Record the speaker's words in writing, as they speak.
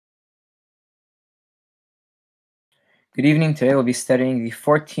Good evening. Today we'll be studying the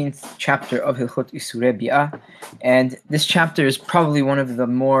 14th chapter of Hilchot Isurei Bi'ah, and this chapter is probably one of the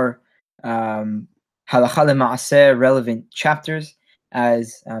more halacha lema'aseh relevant chapters,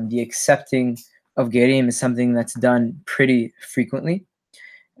 as the accepting of gerim is something that's done pretty frequently.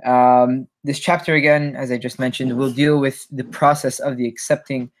 This chapter, again, as I just mentioned, will deal with the process of the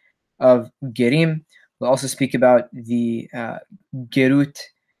accepting of gerim. We'll also speak about the the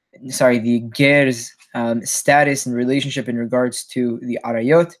ger's status and relationship in regards to the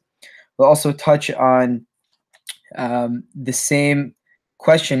arayot. We'll also touch on the same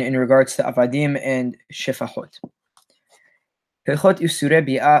question in regards to avadim and shefachot. Hilchot Isurei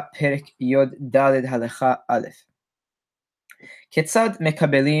Bi'ah Perek Yod Daled Halacha Aleph. Ketzad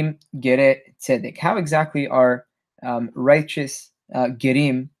mekabelim gere tzedek. How exactly are righteous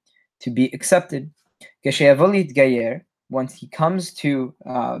gerim to be accepted? Gesheyavolit gayer, once he comes to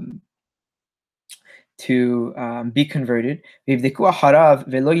be converted,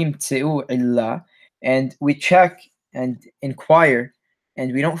 and we check and inquire,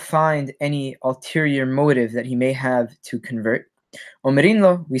 and we don't find any ulterior motive that he may have to convert.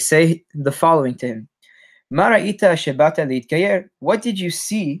 Omerinlo, we say the following to him: what did you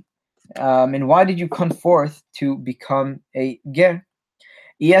see, and why did you come forth to become a ger?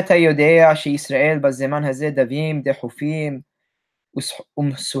 Don't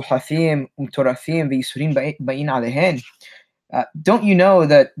you know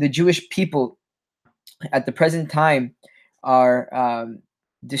that the Jewish people at the present time are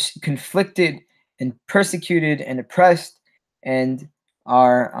conflicted and persecuted and oppressed, and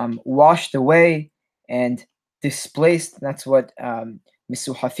are washed away and displaced? That's what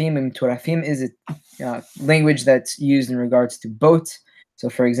misuhafim and turafim is, a language that's used in regards to boats. So,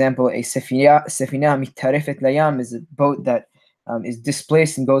 for example, a sefina mitarefet layam is a boat that is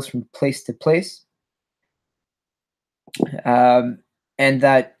displaced and goes from place to place, and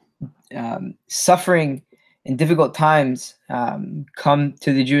that suffering and difficult times come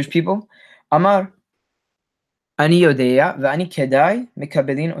to the Jewish people. Amar ani yodeya v'ani kedai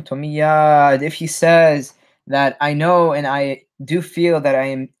mekabelin otomiyad. If he says that I know and I do feel that I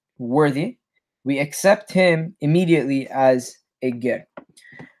am worthy, we accept him immediately as a ger.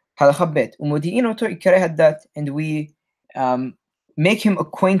 Halacha bet umodi'in oto ikarei hadat, and we make him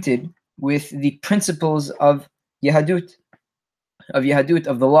acquainted with the principles of Yahadut, of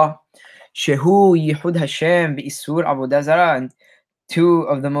the law. Shehu Yihud Hashem Isur Avodah Zarah, and two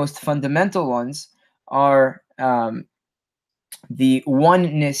of the most fundamental ones are the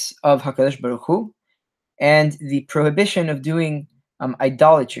oneness of Hakadosh Baruch Hu and the prohibition of doing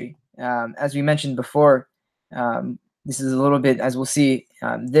idolatry. As we mentioned before, this is a little bit, as we'll see,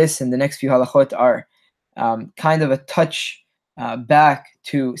 this and the next few halachot are kind of a touch back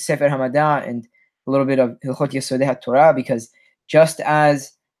to Sefer Hamadah and a little bit of Hilchot Yesodei HaTorah, because just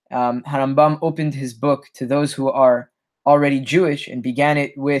as Harambam opened his book to those who are already Jewish and began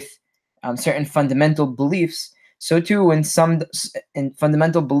it with certain fundamental beliefs, so too when some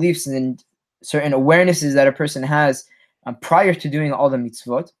fundamental beliefs and certain awarenesses that a person has prior to doing all the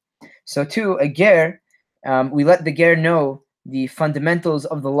mitzvot, so too a ger, we let the ger know the fundamentals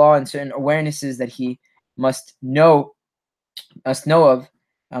of the law and certain awarenesses that he must know of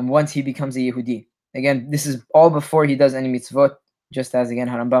once he becomes a Yehudi. Again, this is all before he does any mitzvot, just as, again,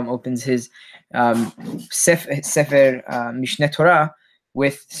 Harambam opens his Sefer Mishneh Torah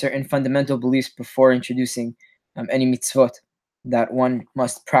with certain fundamental beliefs before introducing any mitzvot that one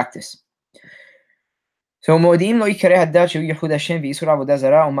must practice. So, Mo'odi'im lo yikarei hadat shehu Yehud Hashem v'isur avodah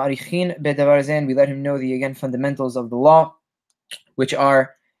zarah u'ma'arichin bedavar zeh, we let him know the, again, fundamentals of the law, which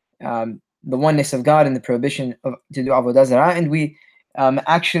are the oneness of God and the prohibition to do avodah zarah. And we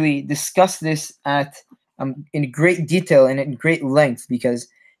actually discuss this in great detail and in great length, because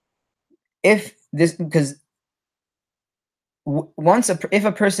if a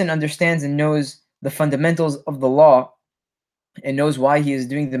person understands and knows the fundamentals of the law and knows why he is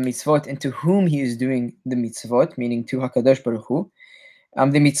doing the mitzvot and to whom he is doing the mitzvot, meaning to Hakadosh Baruch Hu,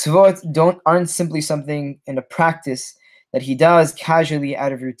 the mitzvot aren't simply something in a practice that he does casually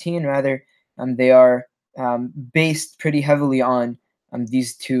out of routine. Rather, they are based pretty heavily on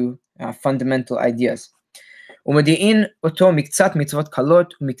these two fundamental ideas. ומודיעין אותו מקצת מצוות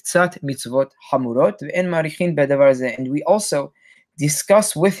קלות ומקצת מצוות חמורות ואין מעריכין בדבר זה. And we also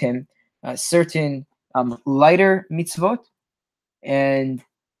discuss with him certain lighter mitzvot and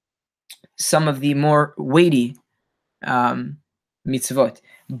some of the more weighty mitzvot.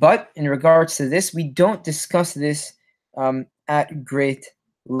 But in regards to this, we don't discuss this at great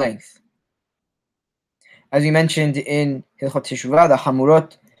length. As we mentioned in Hilchot Teshuvah, the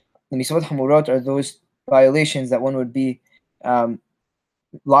mitzvot hamurot are those violations that one would be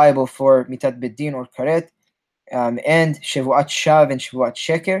liable for mitat bedin or karet, and shevuat shav and shevuat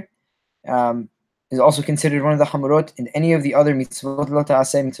sheker is also considered one of the hamurot, and any of the other mitzvot lo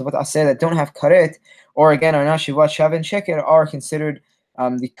ta'aseh, mitzvot aseh that don't have karet, or again are not shevuat shav and sheker, are considered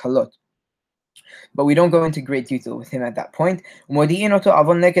the kalot. But we don't go into great detail with him at that point. And we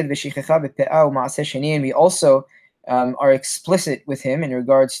also are explicit with him in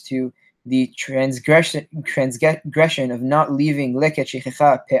regards to the transgression of not leaving leket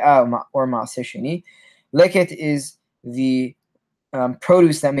shechicha pe'ah or ma'aseh sheni. Leket is the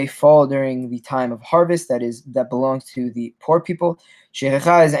produce that may fall during the time of harvest, that belongs to the poor people.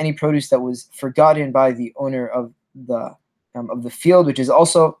 Shechicha is any produce that was forgotten by the owner of the field, which is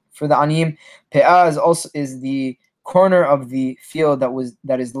also for the aniyim. Pe'ah is the corner of the field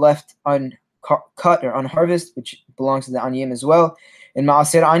that is left uncut or unharvested, which belongs to the aniyim as well. And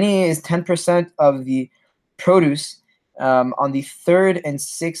ma'aser ani is 10% of the produce on the 3rd and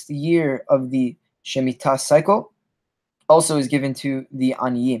 6th year of the Shemitah cycle, also is given to the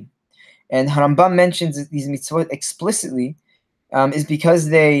aniyim. And Harambam mentions these mitzvot explicitly is because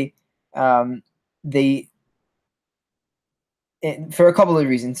they for a couple of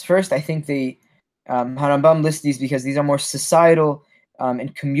reasons. First, I think Harambam lists these because these are more societal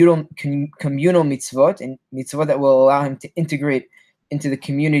and communal mitzvot, and mitzvot that will allow him to integrate into the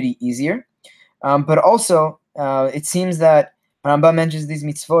community easier. But also, it seems that Harambam mentions these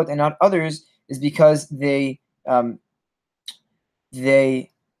mitzvot and not others is because they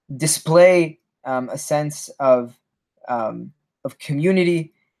display a sense of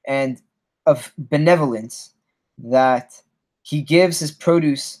community and of benevolence, that he gives his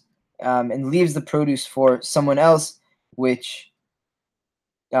produce and leaves the produce for someone else, which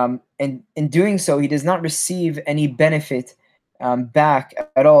and in doing so he does not receive any benefit back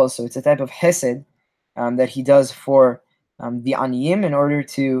at all. So it's a type of hesed that he does for the aniyim in order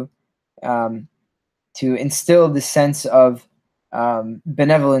to instill the sense of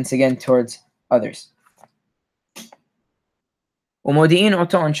benevolence again towards others. We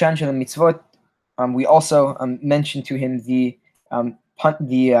also mentioned to him the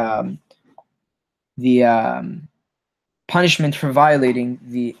punishment for violating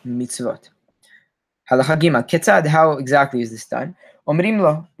the mitzvot. Halacha Gimel, Ketzad, how exactly is this done? Omrim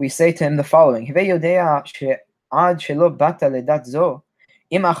lo, we say to him the following: Hevei yodea she'ad shelo bata ledat zo,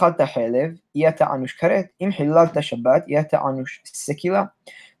 im achalta chelev, yata anush karet, im hilalta shabbat, yata anush sekila.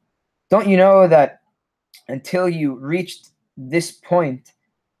 Don't you know that until you reached this point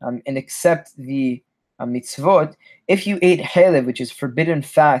and accept the mitzvot, if you ate chelev, which is forbidden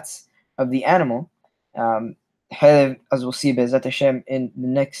fats of the animal, chelev, as we'll see Be'ezrat Hashem in the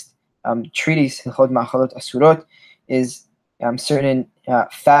next treatise, Hilchot Ma'achalot Asurot, is certain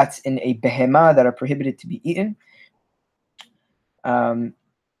fats in a behema that are prohibited to be eaten.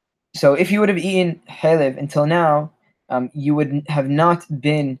 So if you would have eaten chelev until now, you would have not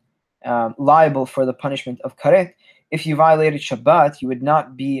been liable for the punishment of karet. If you violated Shabbat, you would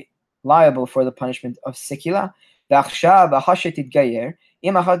not be liable for the punishment of sekila.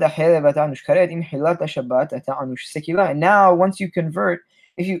 And now, once you convert,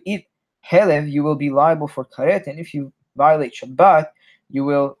 if you eat chelev, you will be liable for karet, and if you violate Shabbat, you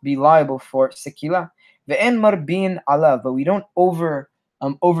will be liable for sekila. But we don't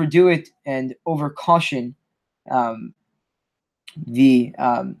overdo it and over caution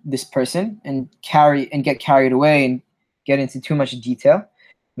this person and get carried away and get into too much detail.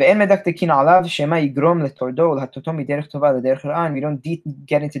 We don't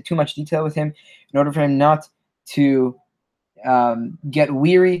get into too much detail with him in order for him not to get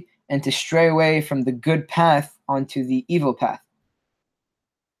weary and to stray away from the good path onto the evil path.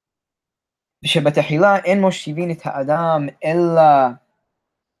 Because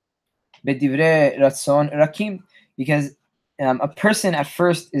a person at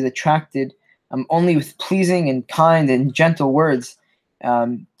first is attracted only with pleasing and kind and gentle words,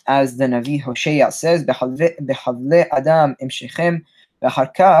 as the Navi Hosea says, that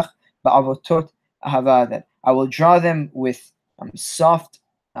I will draw them with soft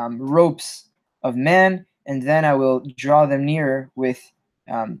ropes of man, and then I will draw them nearer with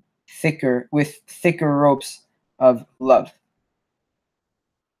thicker ropes of love.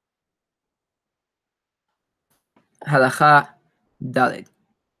 Halacha Daled.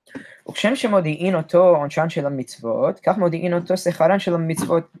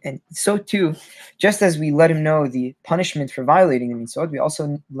 And so too, just as we let him know the punishment for violating the mitzvot, we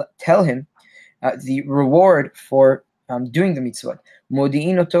also tell him the reward for doing the mitzvot. And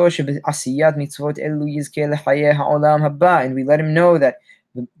we let him know that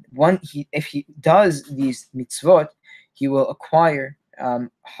if he does these mitzvot, he will acquire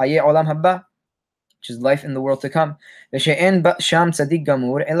Haye Olam Haba, which is life in the world to come. ושאין שם צדיק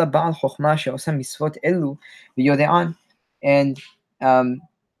גמור, אלא בעל חוכמה שעושה מצוות אלו ויודען. And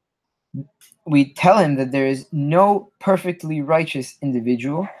we tell him that there is no perfectly righteous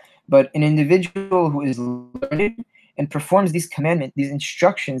individual, but an individual who is learned and performs these commandments, these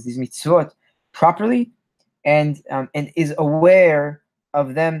instructions, these mitzvot properly, and is aware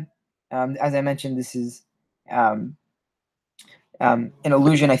of them. As I mentioned, this is an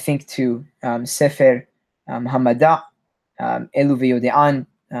allusion, I think, to Sefer Hamada, Elu Veyode'an.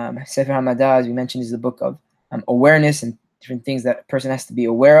 Sefer Hamada, as we mentioned, is the book of awareness and different things that a person has to be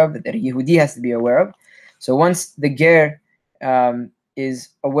aware of, that a Yehudi has to be aware of. So once the ger is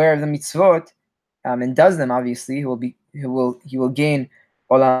aware of the mitzvot and does them, obviously he will gain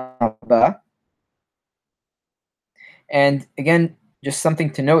olam haba. And again, just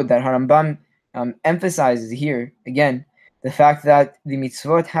something to note that Harambam emphasizes here again the fact that the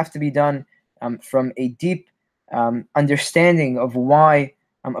mitzvot have to be done from a deep understanding of why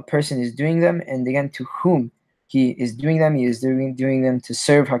a person is doing them, and again to whom he is doing them. He is doing them to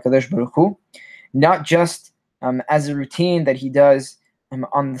serve Hakadosh Baruch Hu, not just as a routine that he does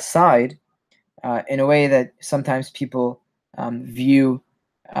on the side, in a way that sometimes people view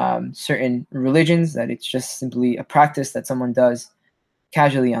certain religions, that it's just simply a practice that someone does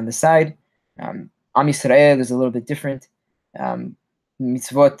casually on the side. Am Yisrael is a little bit different.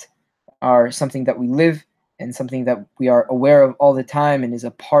 Mitzvot are something that we live and something that we are aware of all the time and is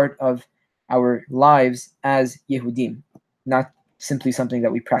a part of our lives as Yehudim, not simply something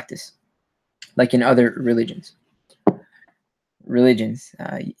that we practice, like in other religions or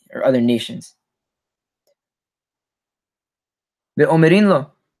other nations. ואומרים לו,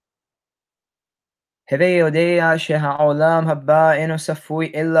 הווה יודע שהעולם הבא אינו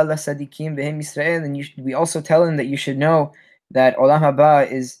צפוי אלא לצדיקים והם ישראל. And we also tell him that you should know that Olam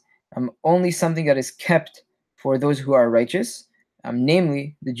Haba is only something that is kept for those who are righteous,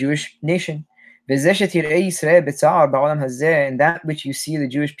 namely the Jewish nation. And that which you see the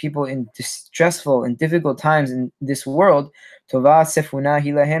Jewish people in distressful and difficult times in this world,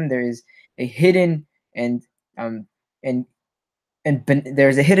 there is a hidden and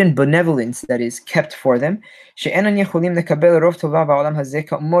there's a hidden benevolence that is kept for them,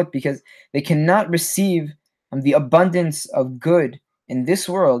 because they cannot receive the abundance of good in this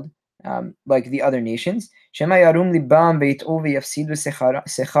world like the other nations, because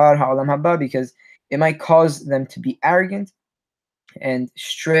it might cause them to be arrogant and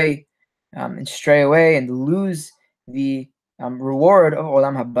stray away and lose the reward of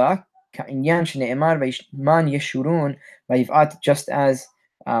Olam Haba, just as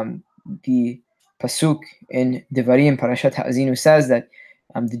the pasuk in Devarim Parashat Ha'azinu says that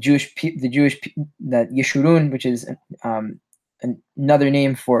that Yeshurun, which is another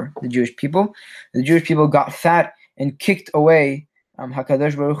name for the Jewish people got fat and kicked away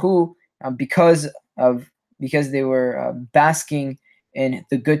Hakadosh Baruch Hu because they were basking in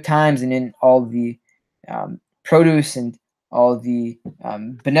the good times and in all the produce and all the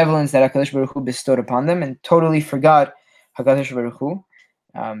benevolence that HaKadosh Baruch Hu bestowed upon them, and totally forgot HaKadosh Baruch Hu.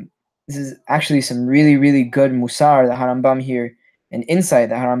 This is actually some really, really good musar that Harambam here, and insight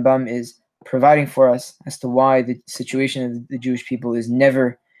that Harambam is providing for us as to why the situation of the Jewish people is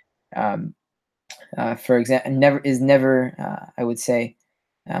never, for example, I would say,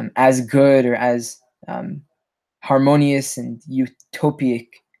 as good or as harmonious and utopic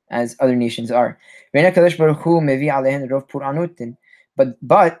as other nations are. But HaKadosh Baruch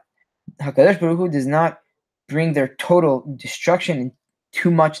Hu does not bring their total destruction and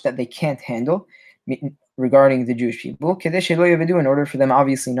too much that they can't handle regarding the Jewish people, in order for them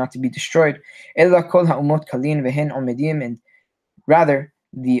obviously not to be destroyed. And rather,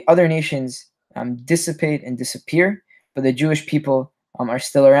 the other nations dissipate and disappear, but the Jewish people are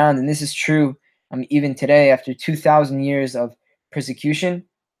still around. And this is true even today, after 2,000 years of persecution.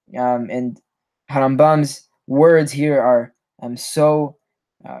 And Harambam's words here are so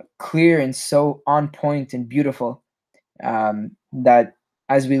clear and so on point and beautiful that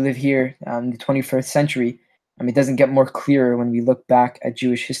as we live here in the 21st century, it doesn't get more clearer when we look back at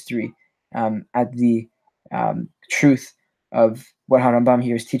Jewish history, at the truth of what Harambam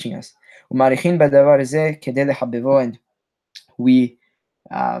here is teaching us. And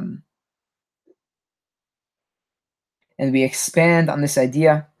we expand on this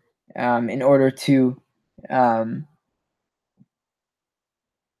idea in order to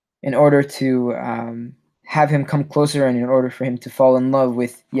have him come closer, and in order for him to fall in love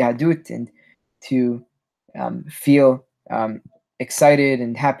with Yahadut and to feel excited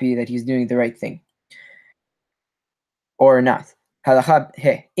and happy that he's doing the right thing or not. And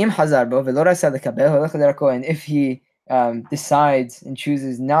if he decides and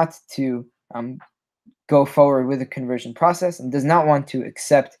chooses not to go forward with the conversion process and does not want to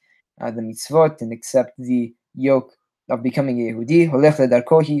accept the mitzvot and accept the yoke of becoming a Yehudi,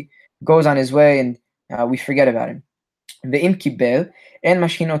 he goes on his way and we forget about him. But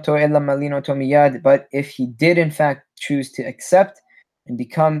if he did in fact choose to accept and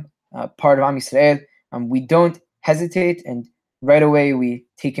become part of Am Yisrael, we don't hesitate and right away we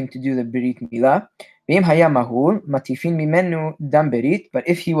take him to do the Brit Milah. But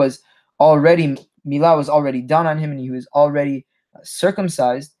if he was already, Milah was already done on him and he was already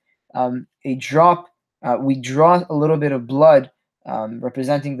circumcised, we draw a little bit of blood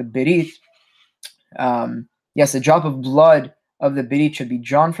representing the Berit. Yes, a drop of blood of the Berit should be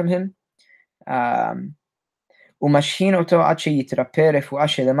drawn from him. And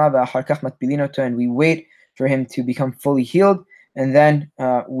we wait for him to become fully healed, and then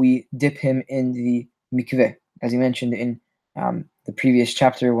we dip him in the mikveh. As you mentioned in the previous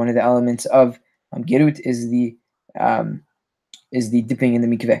chapter, one of the elements of gerut is the dipping in the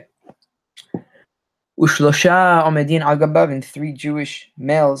mikveh. And 3 Jewish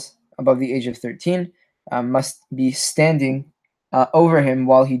males above the age of 13 must be standing over him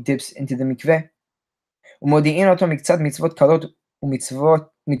while he dips into the mikveh. And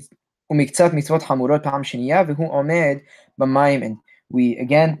we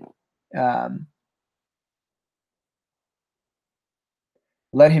again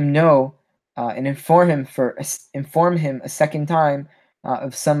let him know and inform him a second time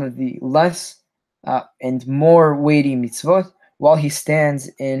of some of the less and more weighty mitzvot while he stands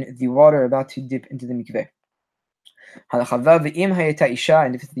in the water about to dip into the mikveh. And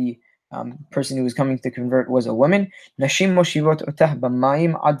if the person who was coming to convert was a woman, nashim moshivot otah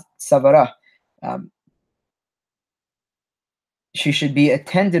b'mayim ad savara. She should be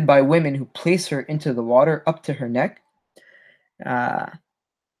attended by women who place her into the water up to her neck.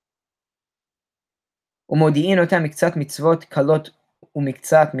 ומודיעין אותה מקצת מצוות קלות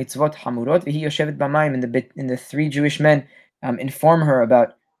ומקצת מצוות חמורות, והיא יושבת במים, and the 3 Jewish men inform her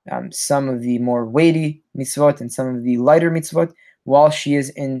about some of the more weighty mitzvot and some of the lighter mitzvot while she is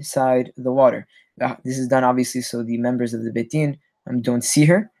inside the water. This is done obviously so the members of the Beit Din don't see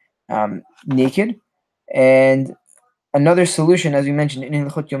her naked. And another solution, as we mentioned in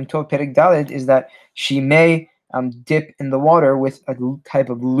Hilchot Yom Tov Perek Daled, is that she may dip in the water with a type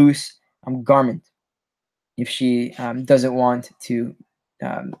of loose garment if she doesn't want to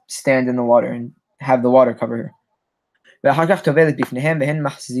stand in the water and have the water cover her. And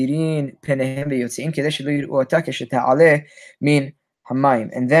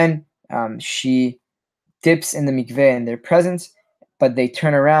then she dips in the mikveh in their presence, but they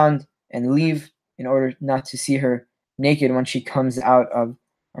turn around and leave in order not to see her naked when she comes out of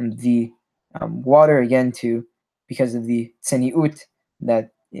the water, again because of the tzeniut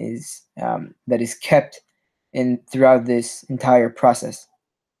that is kept throughout this entire process.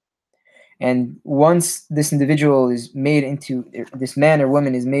 And once this individual is made into, this man or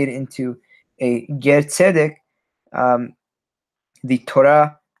woman is made into a ger tzedek, the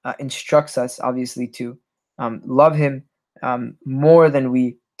Torah instructs us obviously to love him more than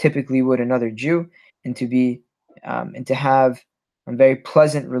we typically would another Jew, and to have a very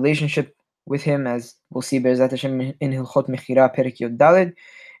pleasant relationship with him, as we'll see Be'ezrat Hashem in Hilchot Mechira Perek Yod Daled.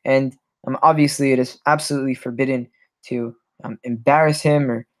 And obviously it is absolutely forbidden to embarrass him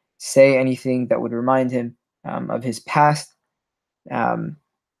or say anything that would remind him of his past,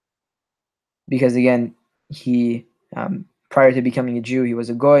 because again, he prior to becoming a Jew, he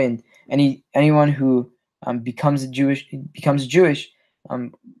was a goy, and anyone who becomes Jewish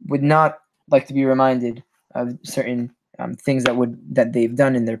would not like to be reminded of certain things that they've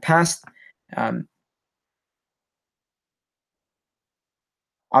done in their past.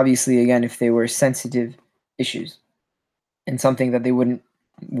 Obviously, again, if they were sensitive issues and something that they wouldn't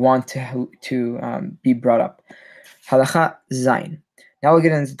want to be brought up. Halacha Zayin. Now we'll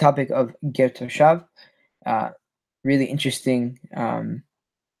get into the topic of Ger Toshav. Really interesting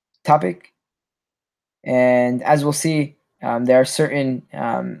topic. And as we'll see, there are certain,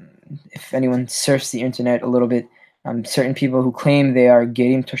 if anyone surfs the internet a little bit, certain people who claim they are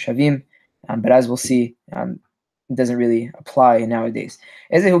Gerim Toshavim, but as we'll see, it doesn't really apply nowadays.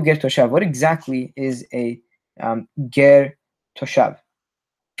 Ezehu Ger Toshav. What exactly is a Ger Toshav?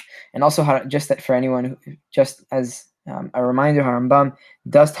 And also, just that for anyone, just as a reminder, Harambam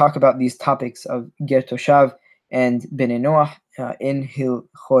does talk about these topics of Ger Toshav and Bnei Noach in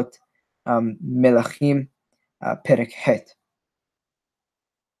Hilchot Melachim Perek Het.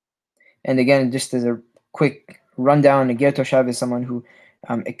 And again, just as a quick rundown, a ger toshav is someone who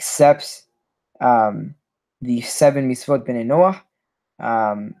accepts the 7 mitzvot b'nei Noach.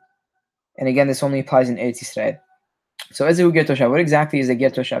 And again, this only applies in Eretz Yisrael. So איזה ger toshav? What exactly is a ger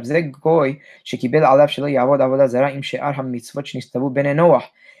toshav? זה גוי שקיבל עליו שלא יעבוד עבודה זרה עם שאר המצוות שנכתבו בני נוח.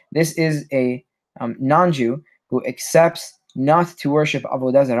 This is a non-Jew who accepts not to worship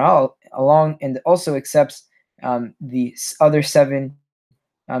avodah zarah along, and also accepts the other 7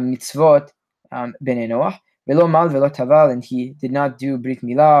 mitzvot b'nei Noach. ולא mal ולא טבל, and he did not do brit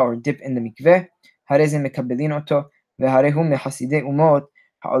milah or dip in the mikveh. הרי זה מקבלין אותו, והרי הוא מחסידי אומות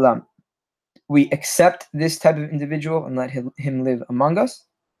העולם. We accept this type of individual and let him live among us,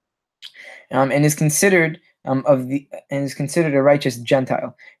 and is considered a righteous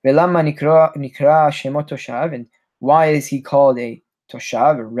Gentile. ולמה נקרא שמו תושב, and why is he called a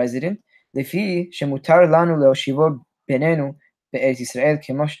toshav, a resident? לפי שמותר לנו להושיבו בינינו בארץ ישראל,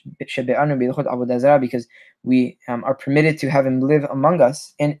 כמו שביארנו בהלכות עבודה זרה, because we are permitted to have him live among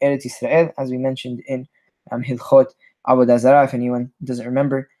us in Eretz Yisrael, as we mentioned in Hilchot Avodah Zarah. If anyone doesn't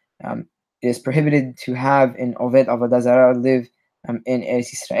remember, it is prohibited to have an Oved Avodah Zarah live in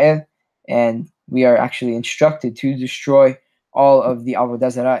Eretz Yisrael, and we are actually instructed to destroy all of the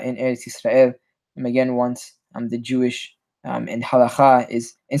Avodah Zarah in Eretz Yisrael. And again, once the Jewish and Halacha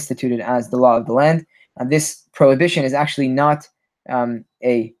is instituted as the law of the land. This prohibition is actually not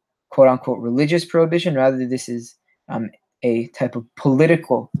a quote-unquote religious prohibition. Rather, this is a type of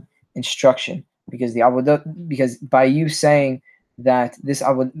political instruction, because by you saying that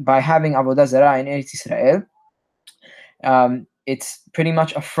by having avodah zarah in Eretz Yisrael, it's pretty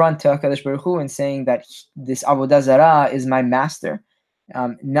much affront to HaKadosh Baruch Hu, and saying that this avodah zarah is my master,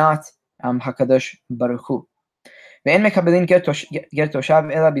 not HaKadosh Baruch Hu. ואין מקבלין גר תושב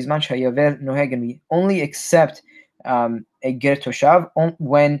אלא בזמן שהיובל נוהג, and we only accept a ger toshav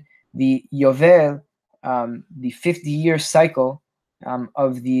when the yovel, the 50-year cycle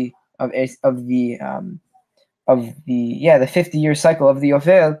of the 50-year cycle of the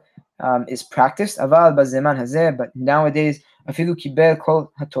yovel is practiced. אבל בזמן הזה, but nowadays אפילו קיבל כל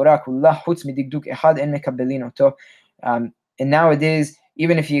התורה כולה חוץ מדקדוק אחד אין מקבלין אותו. And nowadays,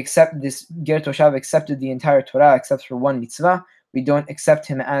 even if he this ger toshav accepted the entire Torah except for one mitzvah, we don't accept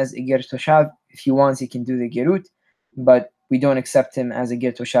him as a ger toshav. If he wants, he can do the gerut, but we don't accept him as a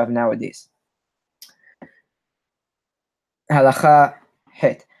ger toshav nowadays. Halacha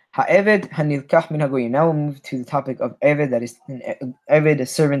het. Ha'eved hanilkach min hagoyim. Now we'll move to the topic of eved, that is eved, a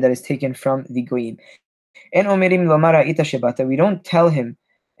servant that is taken from the goyim. En omerim lomar ha'ita shebata. We don't tell him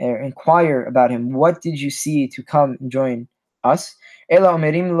or inquire about him. What did you see to come and join us? Rather,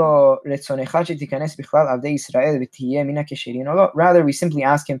 we simply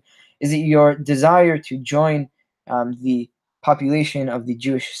ask him, is it your desire to join the population of the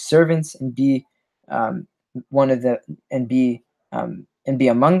Jewish servants and be one of the and be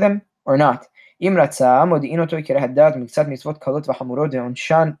among them, or not?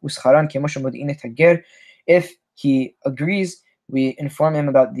 If he agrees, we inform him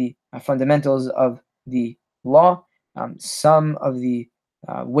about the fundamentals of the law, some of the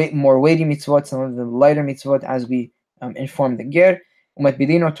more weighty mitzvot, some of the lighter mitzvot, as we inform the ger. And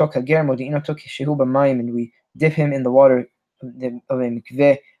we dip him in the water of a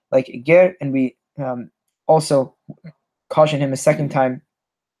mikveh like a ger, and we also caution him a second time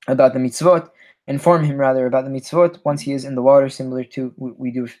about the mitzvot, inform him rather about the mitzvot once he is in the water, similar to what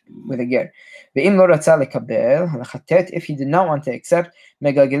we do with a ger. If he did not want to accept,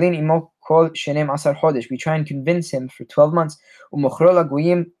 we try and convince him for 12 months. And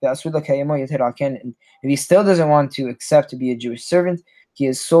if he still doesn't want to accept to be a Jewish servant, he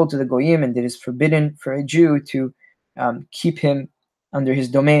is sold to the goyim, and it is forbidden for a Jew to keep him under his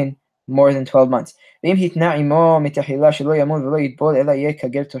domain more than 12 months. But if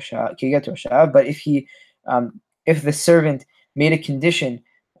the servant made a condition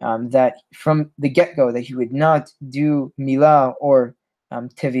that from the get-go that he would not do milah or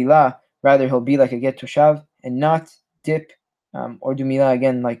tevilah, rather he'll be like a get toshav and not dip or do milah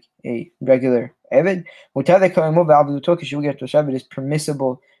again like a regular eved, it is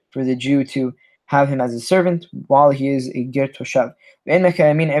permissible for the Jew to have him as a servant while he is a ger toshav. But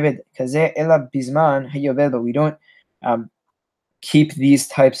we don't keep these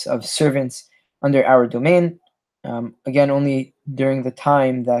types of servants under our domain, again only during the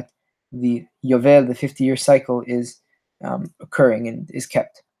time that the yovel, the 50-year cycle, is occurring and is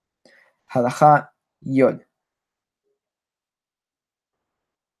kept. Halacha yod.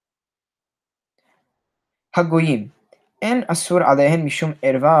 Hagoyim. אין אסור עליהן משום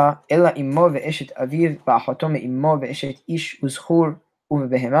ערווה, אלא אמו ואשת אביו, ואחותו מאמו ואשת איש וזכור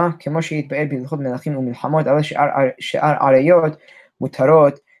ובבהמה, כמו שהתבאר בהלכות מלכים ומלחמות, אבל שאר עריות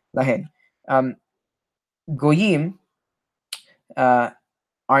מותרות להן. Goyim are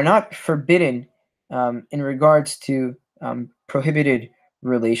not forbidden in regards to prohibited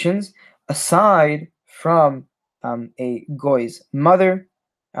relations, aside from a goy's mother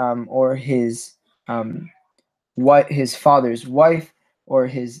or his father's wife, or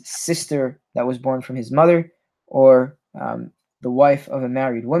his sister that was born from his mother, or the wife of a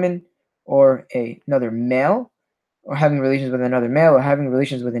married woman, or another male, or having relations with another male, or having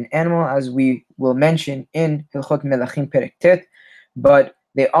relations with an animal, as we will mention in Hilchot Melachim Perek Tet. But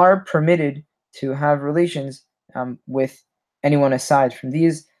they are permitted to have relations with anyone aside from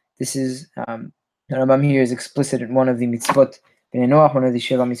these. This is the Rambam here is explicit in one of the mitzvot Bnei Noach. One of the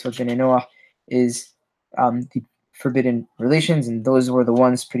Sheva mitzvot Bnei Noach is the forbidden relations, and those were the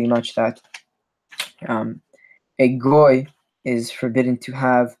ones pretty much that a goy is forbidden to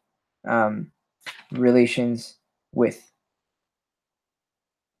have relations with.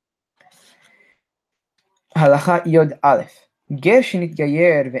 Halacha Yod Aleph. גר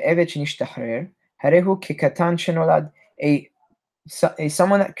שנתגייר ועבד שנשתחרר, הרי הוא כקטן שנולד.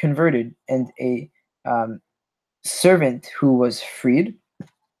 Someone that converted and a servant who was freed,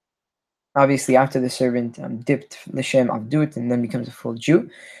 obviously after the servant dipped l'shem avdut and then becomes a full Jew,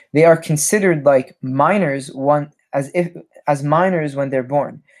 they are considered like minors, as minors when they're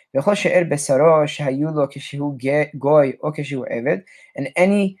born. And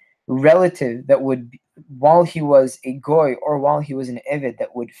any relative that would be, while he was a goy or while he was an eved,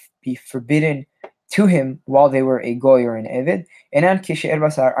 that would be forbidden to him while they were a goy or an eved,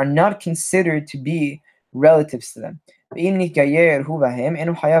 are not considered to be relatives to them.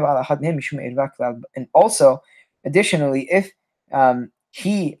 And also, additionally, if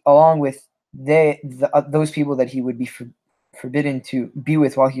he, along with those people that he would be forbidden to be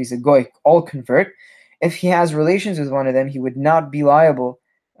with while he's a goy, all convert, if he has relations with one of them, he would not be liable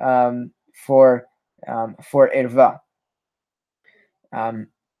for irva.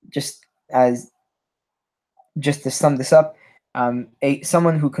 Just to sum this up,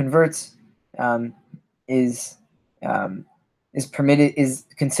 someone who converts is permitted, is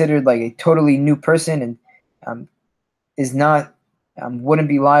considered like a totally new person, and is not wouldn't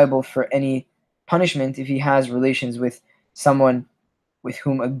be liable for any punishment if he has relations with someone with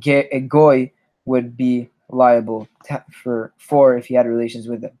whom a goy would be liable for if he had relations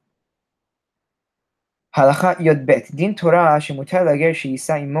with them. Halacha Yod Bet. Din Torah shemutar lager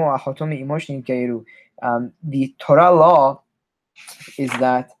sheisa imo achoto me'imo shnitgayeru. The Torah law is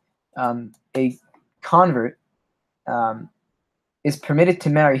that a convert is permitted to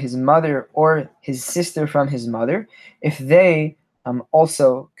marry his mother or his sister from his mother if they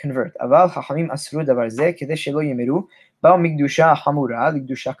also convert. Aval Chachamim asru davar zeh kedei shelo yemeru ba'u mikdusha hamura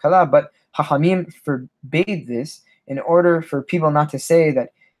likdusha kala. But Chachamim forbade this in order for people not to say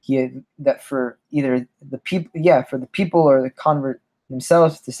that for either the people or the convert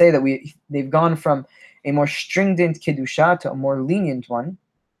themselves to say that they've gone from a more stringent kedusha to a more lenient one.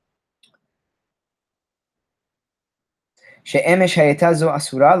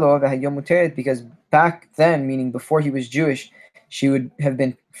 Because back then, meaning before he was Jewish, she would have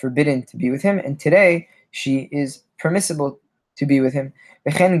been forbidden to be with him, and today she is permissible to be with him.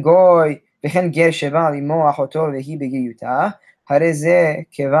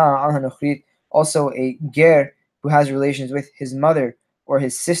 Also, a ger who has relations with his mother or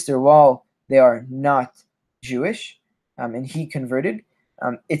his sister while they are not Jewish, and he converted,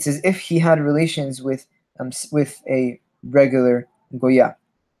 it's as if he had relations with a regular goya.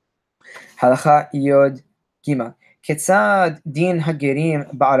 Halacha Yod Gimel. Ketzad din hagerim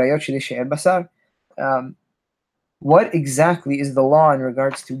ba'arayot she'er basar. What exactly is the law in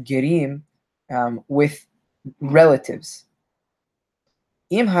regards to gerim with relatives?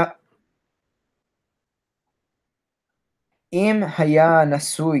 Im haya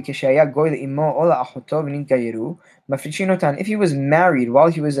nasui keshaya goy le'imo o la'achoto v'nitgayeru mafrishin otan. If he was married while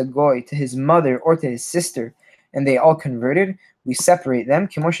he was a goy to his mother or to his sister, and they all converted, we separate them.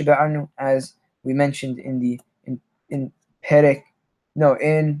 As we mentioned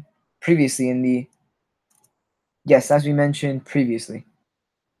as we mentioned previously.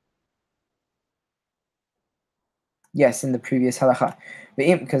 Yes, in the previous halacha.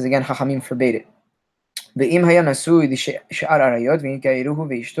 Because again, Chachamim forbade it. But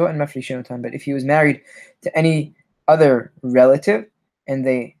if he was married to any other relative and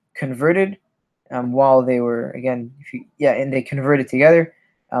they converted while they were, again, and they converted together,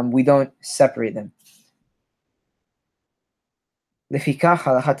 we don't separate them. לפיכך,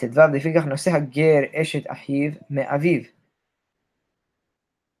 הלכה ט"ו, לפיכך נושא הגר אשת אחיו מאביו.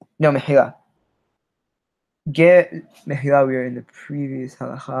 No, mehila. Get mehila. We are in the previous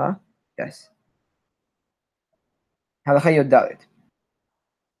halacha. Yes. Halacha Yod Dalet.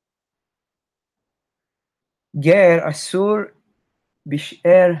 Ger asur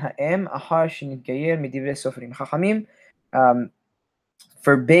bish'er ha'em achar shenitgayer midivre sofrim. Chachamim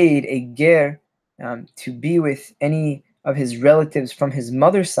forbade a ger to be with any of his relatives from his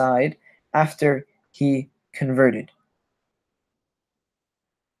mother's side after he converted.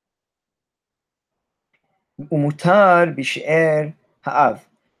 Umutar bish'er ha'av,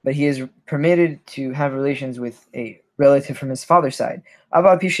 but he is permitted to have relations with a relative from his father's side.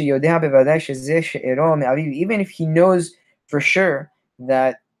 Even if he knows for sure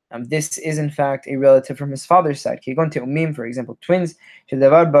that this is in fact a relative from his father's side. For example, twins, that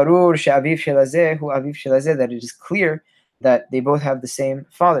it is clear that they both have the same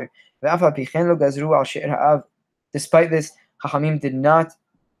father. Despite this, Chachamim did not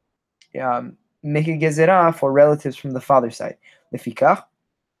make a gezerah for relatives from the father's side. Lefikach,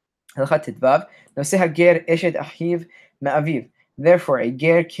 halachat tedvav, noseh hager eshet achiv me'aviv. Therefore, a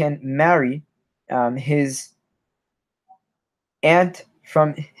ger can marry his aunt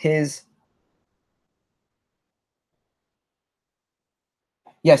from his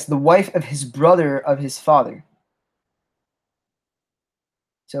the wife of his brother of his father.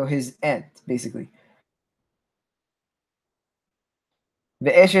 So his aunt, basically.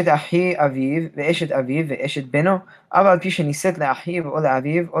 ואשת אחי אביו, ואשת אביו, ואשת בנו, אבל על פי שנישאת לאחיו או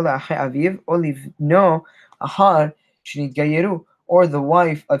לאביו, או לאחי אביו, או לבנו אחר שנתגיירו, or the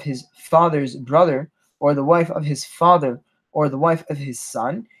wife of his father's brother, or the wife of his father, or the wife of his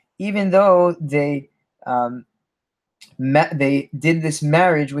son, even though they did this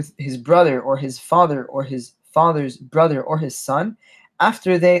marriage with his brother, or his father, or his father's brother, or his son,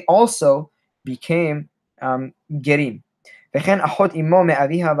 after they also became gerim. So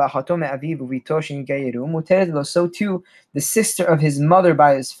too, the sister of his mother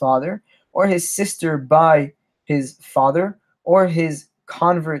by his father, or his sister by his father, or his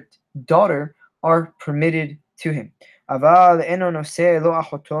convert daughter are permitted to him. אבל אינו נושא לא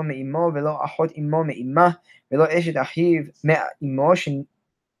אחותו מאמו ולא אחות אמו מאמה ולא אשת אחיו מאמו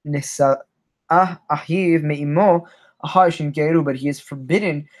שנשאה אחיו מאמו אחר שנתגיירו, but he is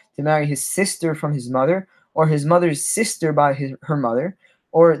forbidden to marry his sister from his mother, or his mother's sister by her mother,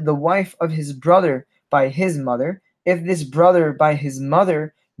 or the wife of his brother by his mother, if this brother by his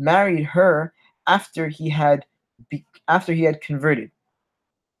mother married her after he had converted.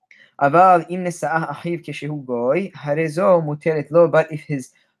 But if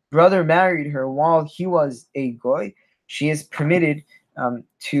his brother married her while he was a goy, she is permitted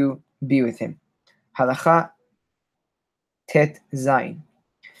to be with him. Halacha tet zayin.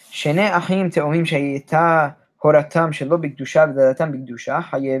 שני אחים תאומים שהייתה הורתם שלא בקדושה ודלתם בקדושה,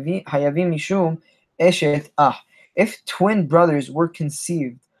 חייבים משום אשת אח. If twin brothers were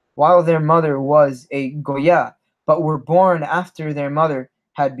conceived while their mother was a goya, but were born after their mother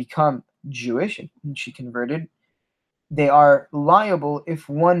had become Jewish and she converted, they are liable if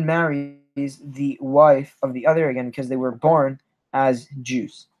one marries the wife of the other, again because they were born as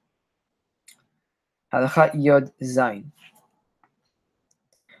Jews. Halacha Yod Zayin.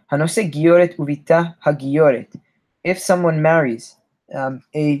 Hanose gioret uvita hagioret. If someone marries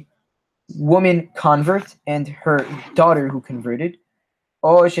a woman convert and her daughter who converted,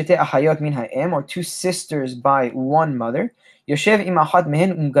 or shete ahayot min ha'em, or two sisters by one mother, yoshev im achat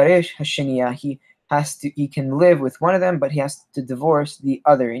mehen umgaresh hasheniya. He can live with one of them, but he has to divorce the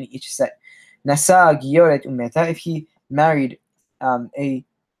other in each set. Nasa gioret umeta. If he married a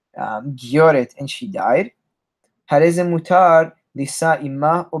gioret and she died, hareze mutar lisa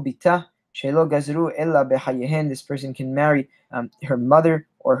ima obita shelo gazru ella behayehen. This person can marry her mother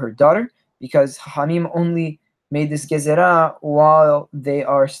or her daughter, because Hanim only made this gezerah while they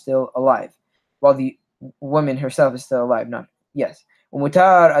are still alive, while the woman herself is still alive.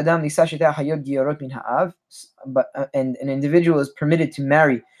 Umutar adam lisa sheta hayot giorot min ha'av. But and an individual is permitted to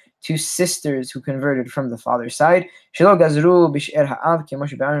marry two sisters who converted from the father's side. Shelo gazru bish'er ha'av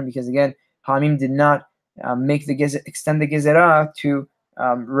kemosh ba'aron, because again Hamim did not extend the gezerah to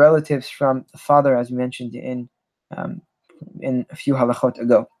relatives from the father, as we mentioned in a few halachot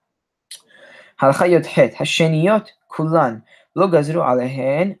ago. Halacha Yod Het, Hasheniyot kulan lo gazru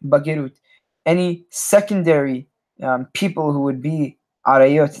alehen bagerut. Any secondary people who would be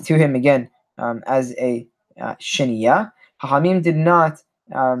arayot to him, again as a sheniya, Hachamim did not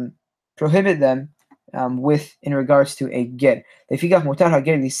prohibit them in regards to a ger.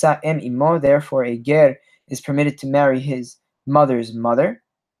 Therefore, a ger is permitted to marry his mother's mother,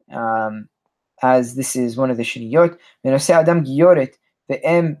 as this is one of the sheniyot.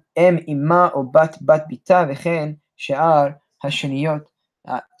 ואם אימה או בת ביתה וכן שאר השניות.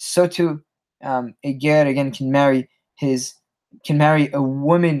 So too, a ger again can marry a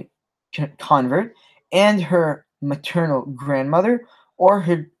woman convert and her maternal grandmother or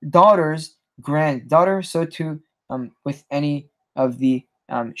her daughter's granddaughter. So too with any of the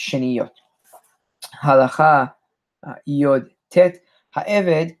sheniyot. Halacha yod tet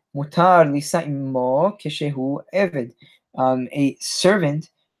ha'eved mutar lisa imo keshehu eved. A servant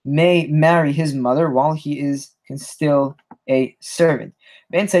may marry his mother while he is still a servant.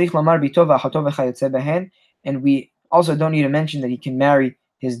 And we also don't need to mention that he can marry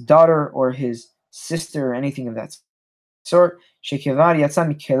his daughter or his sister or anything of that sort. שכבר יצא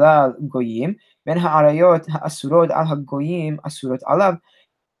מכלל גויים, בין העריות האסורות על הגויים אסורות עליו,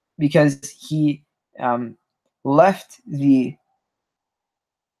 because he left the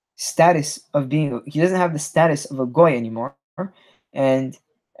status of being, he doesn't have the status of a goy anymore, and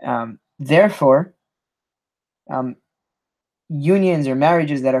therefore unions or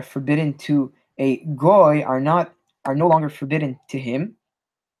marriages that are forbidden to a goy are no longer forbidden to him.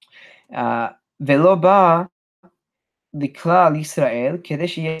 ולא בא לכלל ישראל כדי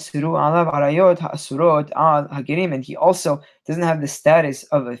שיאסרו עליו עריות האסורות על הגרים, and he also doesn't have the status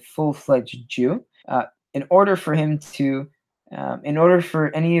of a full-fledged Jew. In order for him to, in order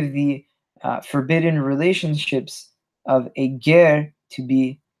for any of the forbidden relationships of a ger to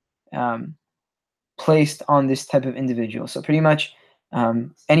be placed on this type of individual. So pretty much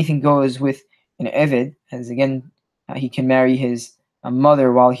anything goes with an eved, as again, he can marry his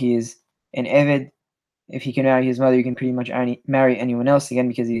mother while he is an eved. If he can marry his mother, he can pretty much marry anyone else, again,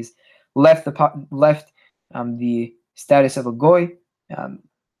 because he's left the status of a goy,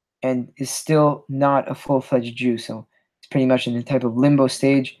 and is still not a full-fledged Jew. So it's pretty much in the type of limbo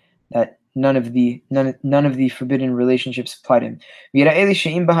stage that none of the forbidden relationships apply to him.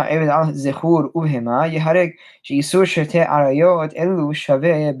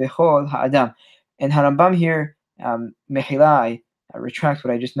 And Harambam here, Mechila, I retract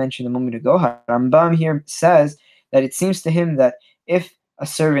what I just mentioned a moment ago. Rambam here says that it seems to him that if a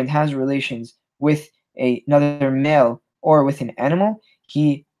servant has relations with another male or with an animal,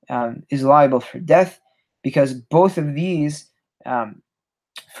 he is liable for death, because both of these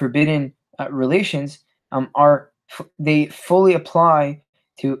forbidden relations they fully apply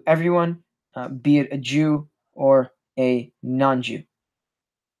to everyone, be it a Jew or a non-Jew.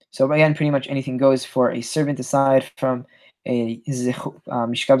 So again, pretty much anything goes for a servant aside from a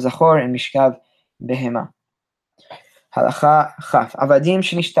mishkav zachor and mishkav behema. Halacha chaf. Avadim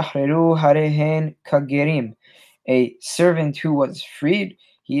shenishtachareru harehen kagerim. A servant who was freed,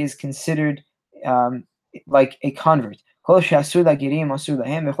 he is considered like a convert. Any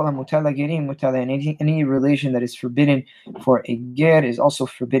relation that is forbidden for a ger is also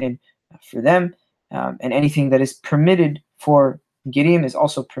forbidden for them, and anything that is permitted for gerim is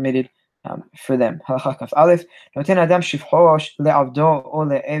also permitted for them. Halacha kaf aleph. Noten adam shivcho le'avdo o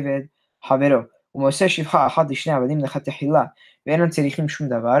le'eved havero. ומעשה שפחה אחת לשני עבדים לכתחילה ואינם צריכים שום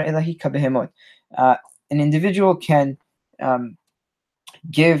דבר אלא היא כבהמות. An individual can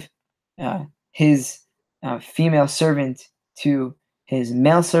give his female servant to his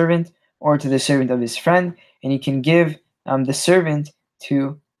male servant or to the servant of his friend, and he can give the servant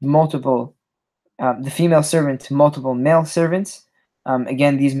to multiple, the female servant to multiple male servants.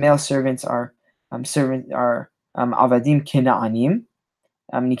 Again, these male servants are avadim kena'anim,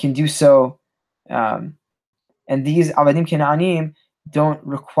 and you can do so. And these avadim kena'anim don't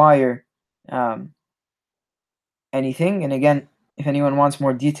require anything. And again, if anyone wants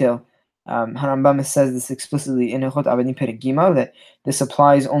more detail, Harambam says this explicitly in Hilchot Avadim Perek Gimel, that this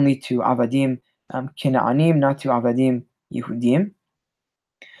applies only to avadim kena'anim, not to avadim Yehudim,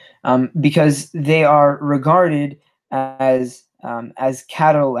 because they are regarded as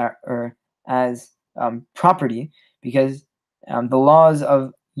cattle or as property, because the laws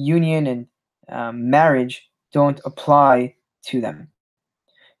of union and marriage don't apply to them.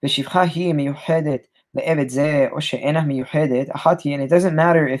 ושפחה היא מיוחדת לעבד זה או שאינה מיוחדת, אחת היא, and it doesn't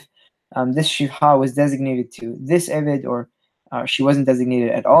matter if this shivha was designated to this eved or she wasn't designated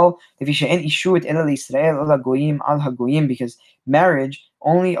at all. לפי שאין אישות אלא לישראל או לגויים על הגויים, because marriage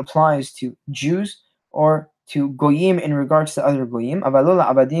only applies to Jews or to goyim in regards to other goyim, אבל לא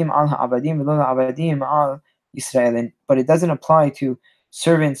לעבדים על העבדים ולא לעבדים על ישראל, but it doesn't apply to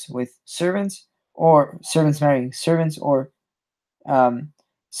servants with servants, or servants marrying servants, or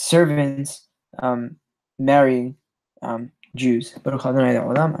servants marrying Jews. Baruch Adonai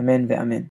Le'olam. Amen ve'amen.